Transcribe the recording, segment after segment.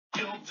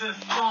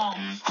Just wrong,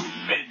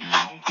 stupid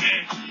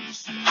donkey.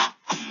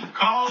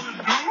 Call the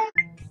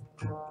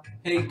dude.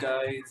 Hey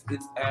guys,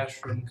 it's Ash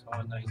from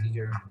Kawan90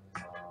 here,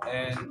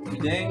 and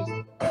today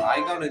I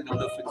got a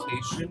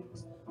notification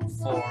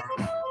for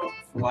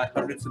my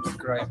 100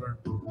 subscriber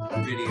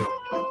video.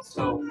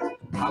 So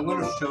I'm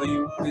gonna show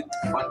you it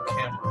on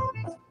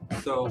camera.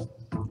 So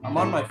I'm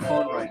on my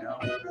phone right now,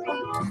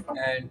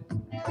 and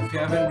if you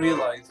haven't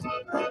realized,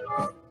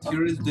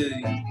 here is the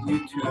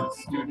YouTube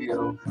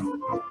Studio.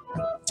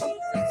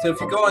 So if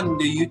you go on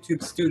the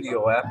YouTube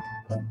Studio app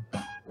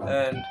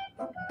and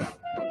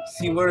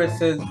see where it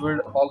says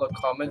where all the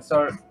comments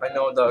are. I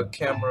know the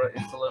camera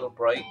is a little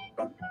bright,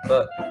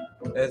 but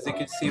as you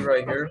can see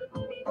right here,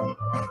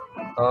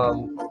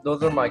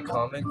 those are my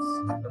comments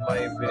in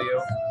my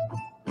video.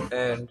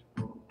 And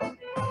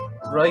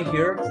right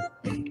here,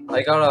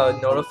 I got a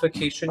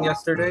notification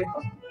yesterday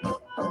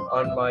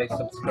on my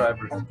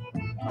subscribers.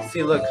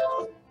 See, look,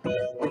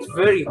 it's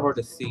very hard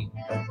to see.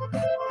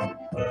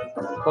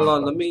 Hold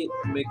on, let me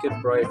make it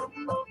bright.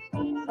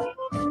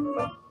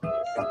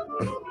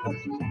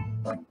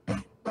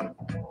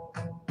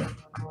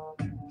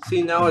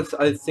 See, now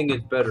I think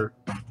it's better.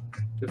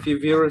 If you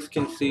viewers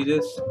can see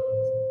this.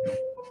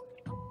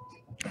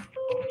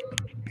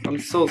 I'm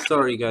so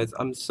sorry guys,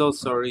 I'm so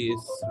sorry,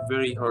 it's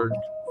very hard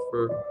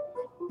for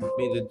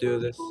me to do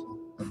this.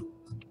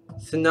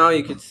 So now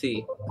you can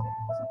see,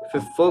 if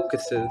it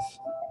focuses,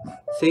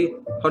 see,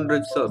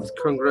 100 subs,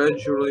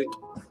 congratulate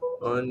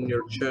on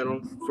your channel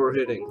for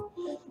hitting.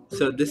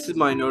 So this is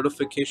my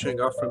notification I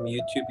got from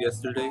YouTube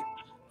yesterday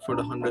for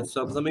the 100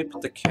 subs. Let me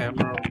put the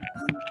camera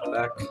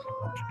back.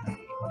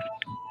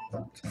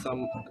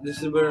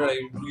 This is where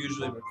I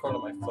usually record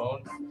on my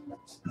phone,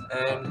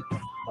 and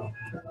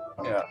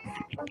yeah.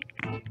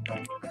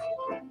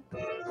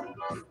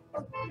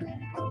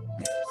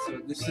 So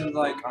this is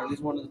like, I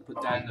just wanted to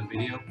put that in the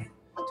video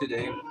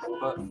today,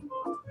 but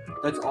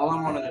that's all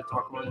I wanted to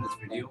talk about in this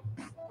video.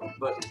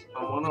 But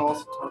I want to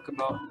also talk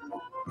about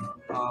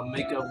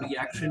make a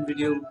reaction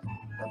video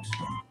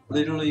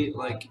literally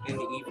like in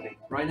the evening.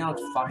 Right now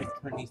it's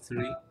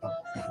 5:23,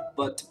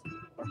 but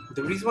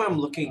the reason why I'm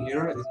looking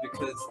here is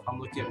because I'm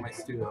looking at my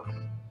studio.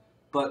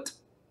 But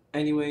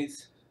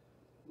anyways,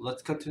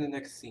 let's cut to the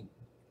next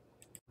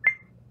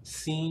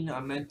scene. I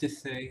meant to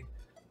say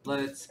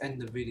let's end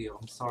the video.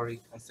 I'm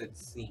sorry I said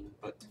scene,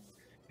 but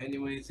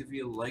anyways, if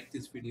you like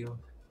this video,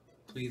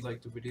 please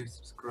like the video,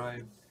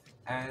 subscribe,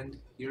 and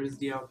here's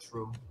the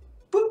outro.